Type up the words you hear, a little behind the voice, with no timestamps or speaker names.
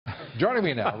Joining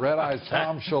me now, Red Eye's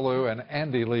Tom Shillue and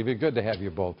Andy Levy. Good to have you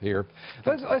both here.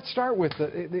 Let's start with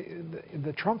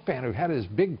the Trump fan who had his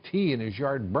big T in his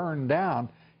yard burned down.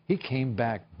 He came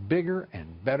back bigger and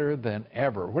better than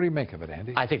ever. What do you make of it,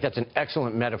 Andy? I think that's an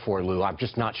excellent metaphor, Lou. I'm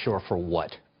just not sure for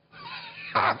what.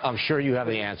 I'm sure you have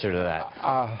the answer to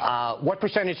that. What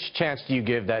percentage chance do you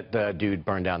give that the dude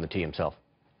burned down the T himself?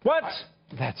 What?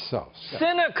 That's so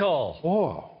cynical.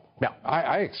 Whoa. No.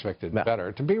 I expected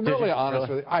better. To be really honest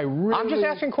with you, I'm just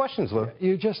asking questions, Lou.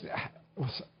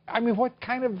 I mean, what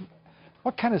kind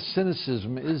of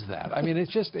cynicism is that? I mean,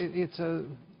 it's a.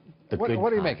 What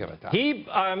do you make of it, Tom?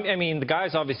 I mean, the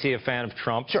guy's obviously a fan of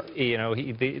Trump. Sure. You know,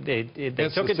 they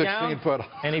took it down,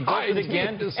 and he built it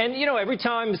again. And, you know, every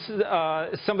time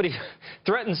somebody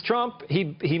threatens Trump,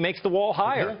 he makes the wall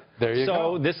higher. There you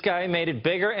go. So this guy made it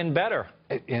bigger and better.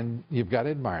 And you've got to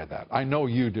admire that. I know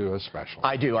you do especially.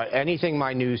 I do. Anything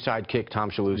my new sidekick, Tom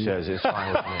Shillue, says is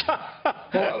fine with me.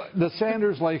 Well, the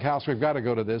Sanders Lake house, we've got to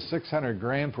go to this.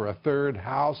 $600,000 for a third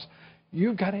house.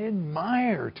 You've got to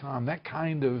admire, Tom, that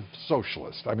kind of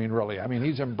socialist. I mean, really. I mean,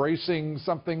 he's embracing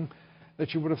something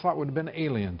that you would have thought would have been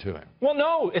alien to him. Well,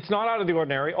 no, it's not out of the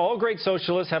ordinary. All great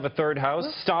socialists have a third house.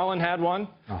 Stalin had one.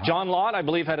 John Lott, I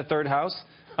believe, had a third house.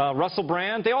 Russell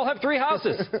Brand, they all have 3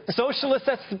 houses. Socialists,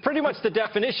 that's pretty much the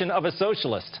definition of a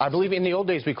socialist. I believe in the old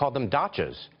days we called them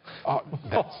dachas.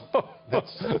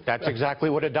 That's exactly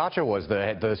what a dacha was.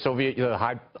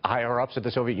 The higher-ups at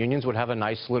the Soviet Unions would have a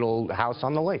nice little house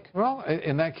on the lake. Well,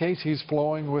 in that case, he's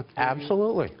flowing with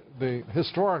absolutely the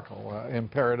historical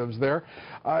imperatives there.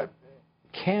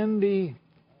 Candy,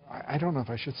 I don't know if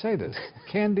I should say this.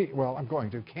 Candy, well, I'm going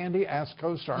to. Candy asked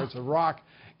co-stars The Rock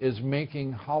is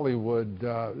making Hollywood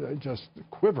just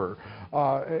quiver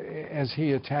as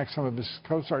he attacks some of his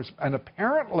co-stars. And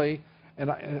apparently, and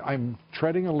I'm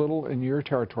treading a little in your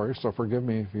territory, so forgive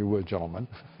me if you would, gentlemen,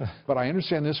 but I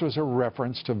understand this was a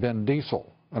reference to Vin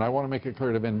Diesel. And I want to make it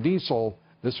clear to Vin Diesel,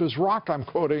 this was Rock I'm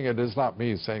quoting. It is not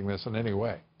me saying this in any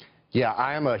way. Yeah,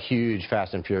 I am a huge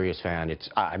Fast and Furious fan. It's,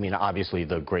 I mean, obviously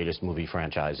the greatest movie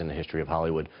franchise in the history of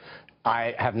Hollywood.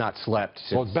 I have not slept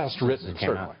since. Well, best written,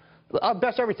 certainly.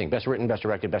 Best everything. Best written, best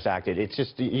directed, best acted. It's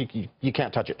just, you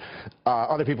can't touch it.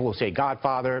 Other people will say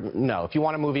Godfather. No. If you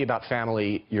want a movie about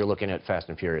family, you're looking at Fast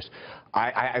and Furious.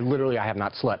 I literally have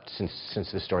not slept since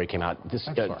this story came out.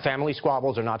 Family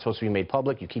squabbles are not supposed to be made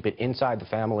public. You keep it inside the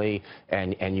family,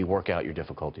 and you work out your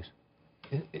difficulties.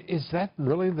 Is that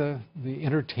really the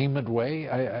entertainment way?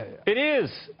 It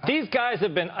is. These guys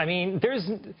have been, I mean,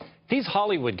 these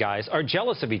Hollywood guys are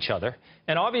jealous of each other.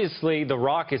 And obviously, The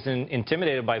Rock is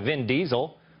intimidated by Vin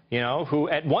Diesel, you know, who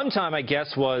at one time, I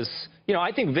guess, was, you know,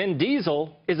 I think Vin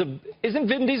Diesel isn't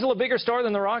Vin Diesel a bigger star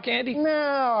than The Rock, Andy? No,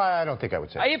 I don't think I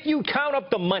would say that. If you count up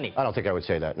the money. I don't think I would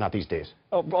say that. Not these days.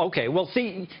 Oh, okay. Well,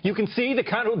 see, you can see the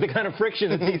kind of friction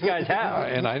that these guys have.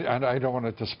 And I don't want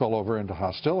it to spill over into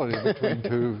hostility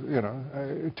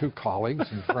between two colleagues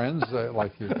and friends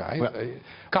like you guys.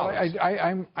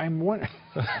 Well, I'm one.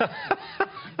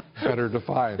 Better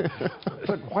defined.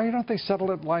 But why don't they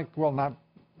settle it like, well, not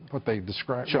what they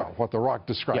describe, well, what The Rock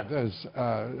described as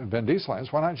Vin Diesel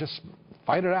is? Why not just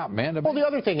fight it out, man? Well, the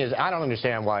other thing is, I don't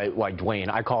understand why Dwayne,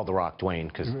 I call The Rock Dwayne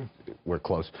because we're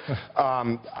close.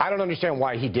 I don't understand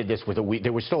why he did this with a week.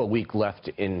 There was still a week left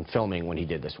in filming when he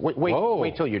did this.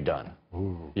 Wait till you're done.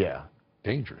 Ooh, yeah.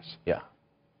 Dangerous. Yeah.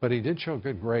 But he did show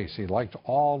good grace. He liked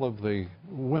all of the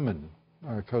women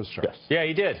co-stars. Yes. Yeah,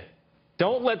 he did.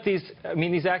 Don't let these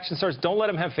action stars, don't let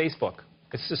them have Facebook.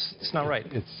 It's not right.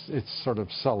 It's sort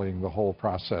of sullying the whole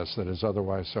process that is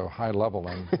otherwise so high level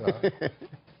and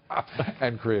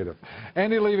and creative.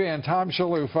 Andy Levy and Tom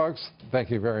Shillue, folks,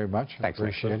 thank you very much. Thanks,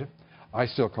 appreciate it. I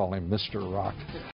still call him Mr. Rock.